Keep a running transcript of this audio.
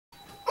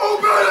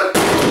Open the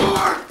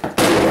door!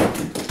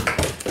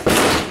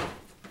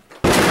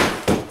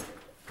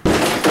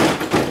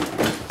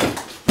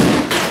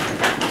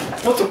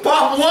 Want to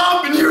pop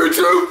lump in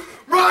YouTube?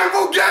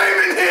 Rival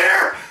gaming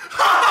here!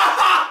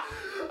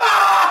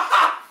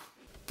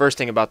 First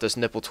thing about this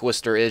nipple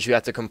twister is you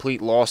have to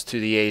complete Lost to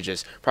the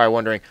Ages. Probably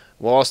wondering,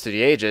 Lost to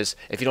the Ages?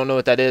 If you don't know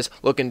what that is,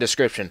 look in the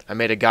description. I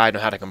made a guide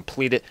on how to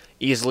complete it.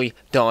 Easily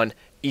done,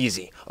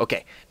 easy.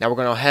 Okay, now we're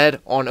going to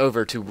head on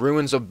over to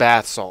Ruins of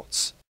Bath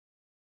Salts.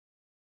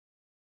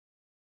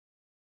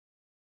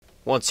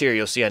 Once here,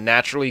 you'll see a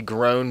naturally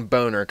grown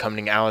boner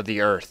coming out of the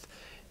earth.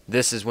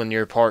 This is when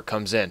your part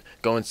comes in.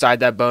 Go inside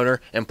that boner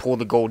and pull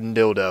the golden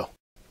dildo.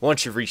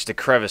 Once you've reached the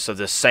crevice of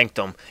this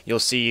sanctum, you'll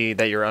see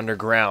that you're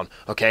underground,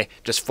 okay?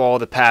 Just follow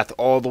the path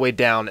all the way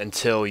down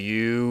until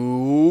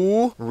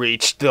you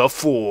reach the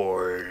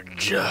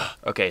forge.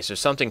 Okay, so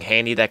something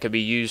handy that could be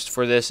used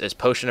for this is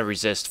Potion of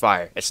Resist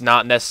Fire. It's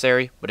not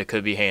necessary, but it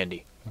could be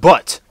handy.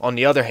 But, on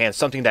the other hand,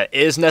 something that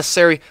is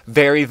necessary,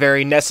 very,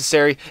 very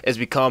necessary, is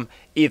become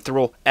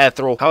ethereal,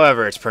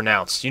 however it's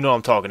pronounced. You know what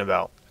I'm talking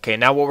about. Okay,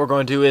 now what we're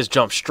going to do is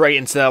jump straight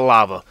into that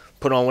lava.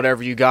 Put on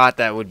whatever you got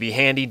that would be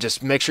handy.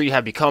 Just make sure you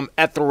have become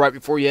ethereal right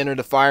before you enter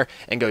the fire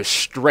and go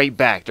straight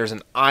back. There's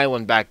an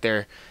island back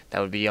there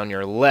that would be on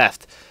your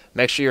left.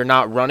 Make sure you're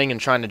not running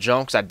and trying to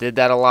jump, because I did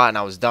that a lot and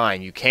I was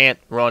dying. You can't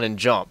run and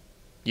jump.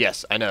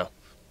 Yes, I know.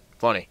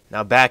 Funny.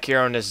 Now back here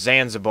on this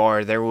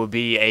Zanzibar, there will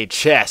be a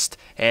chest,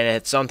 and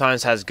it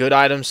sometimes has good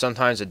items,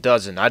 sometimes it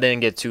doesn't. I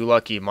didn't get too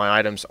lucky. My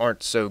items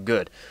aren't so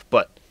good.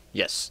 But,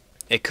 yes.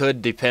 It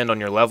could depend on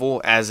your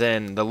level, as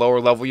in the lower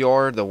level you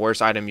are, the worse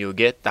item you will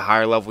get. The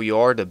higher level you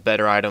are, the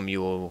better item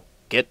you will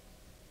get.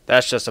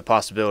 That's just a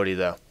possibility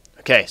though.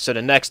 Okay, so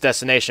the next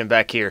destination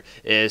back here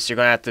is you're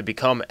going to have to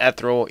become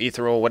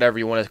ethereal, whatever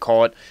you want to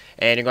call it.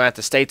 And you're going to have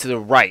to stay to the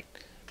right.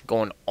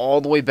 Going all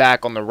the way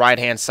back on the right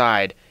hand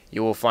side,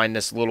 you will find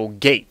this little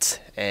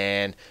gate.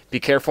 And be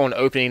careful in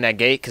opening that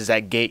gate, because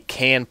that gate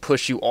can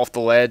push you off the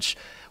ledge.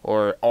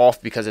 Or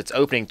off because it's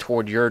opening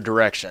toward your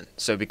direction.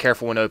 So be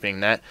careful when opening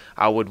that.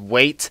 I would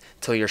wait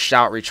till your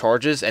shout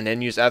recharges and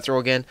then use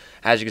ethereal again.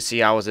 As you can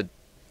see, I was a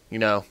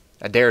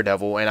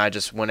daredevil, and I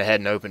just went ahead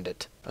and opened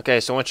it. Okay,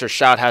 so once your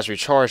shout has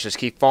recharged, just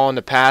keep following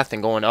the path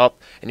and going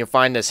up, and you'll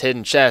find this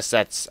hidden chest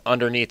that's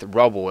underneath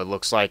rubble. It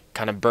looks like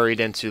kind of buried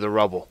into the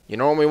rubble. You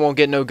normally won't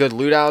get no good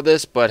loot out of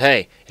this, but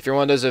hey, if you're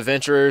one of those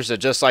adventurers that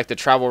just like to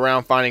travel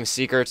around finding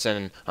secrets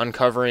and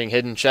uncovering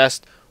hidden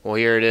chests, well,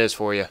 here it is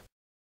for you.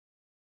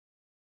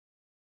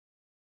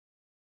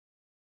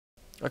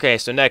 Okay,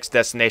 so next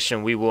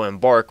destination we will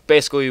embark.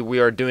 Basically, we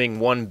are doing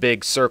one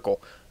big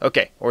circle.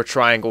 Okay, or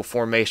triangle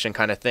formation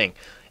kind of thing.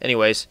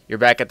 Anyways, you're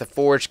back at the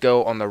forge.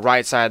 Go on the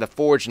right side of the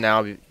forge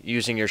now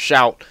using your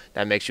shout.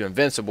 That makes you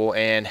invincible.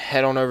 And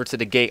head on over to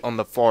the gate on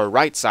the far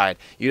right side.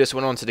 You just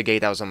went on to the gate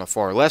that was on the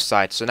far left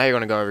side. So now you're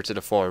going to go over to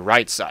the far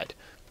right side.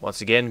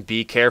 Once again,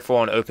 be careful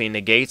on opening the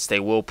gates. They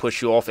will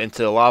push you off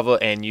into the lava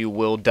and you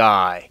will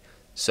die.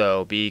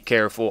 So be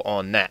careful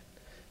on that.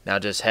 Now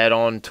just head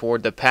on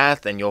toward the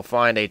path and you'll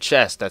find a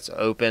chest that's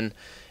open,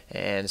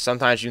 and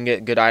sometimes you can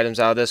get good items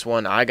out of this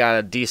one. I got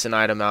a decent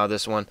item out of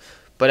this one,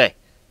 but hey,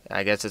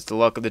 I guess it's the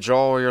luck of the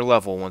draw or your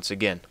level once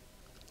again.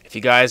 If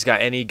you guys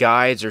got any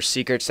guides or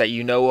secrets that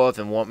you know of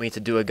and want me to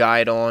do a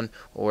guide on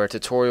or a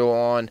tutorial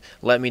on,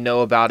 let me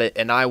know about it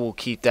and I will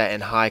keep that in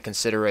high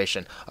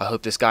consideration. I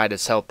hope this guide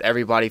has helped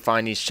everybody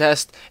find these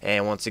chests,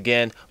 and once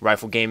again,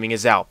 Rifle Gaming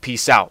is out.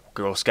 Peace out,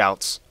 Girl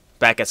Scouts.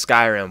 Back at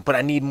Skyrim, but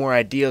I need more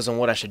ideas on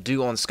what I should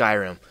do on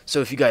Skyrim.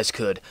 So if you guys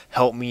could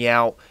help me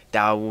out,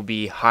 that will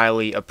be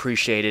highly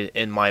appreciated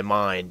in my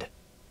mind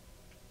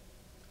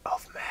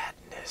of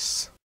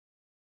madness.